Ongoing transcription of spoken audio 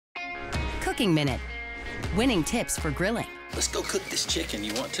Cooking Minute. Winning tips for grilling. Let's go cook this chicken.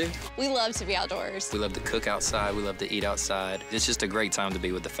 You want to? We love to be outdoors. We love to cook outside. We love to eat outside. It's just a great time to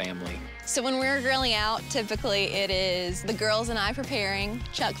be with the family. So when we're grilling out, typically it is the girls and I preparing,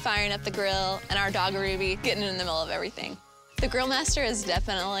 Chuck firing up the grill, and our dog Ruby getting in the middle of everything. The grill master is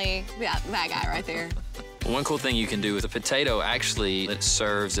definitely that guy right there. One cool thing you can do is a potato actually it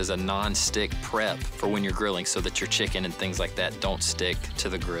serves as a non-stick prep for when you're grilling so that your chicken and things like that don't stick to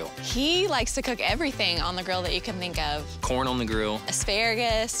the grill. He likes to cook everything on the grill that you can think of. Corn on the grill.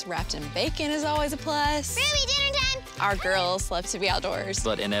 Asparagus wrapped in bacon is always a plus. Ruby, dinner time! Our girls love to be outdoors.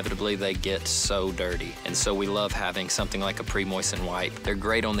 But inevitably they get so dirty. And so we love having something like a pre-moistened wipe. They're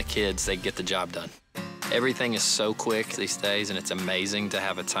great on the kids. They get the job done. Everything is so quick these days, and it's amazing to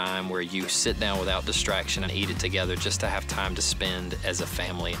have a time where you sit down without distraction and eat it together just to have time to spend as a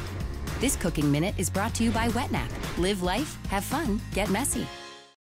family. This Cooking Minute is brought to you by Wet Nap. Live life, have fun, get messy.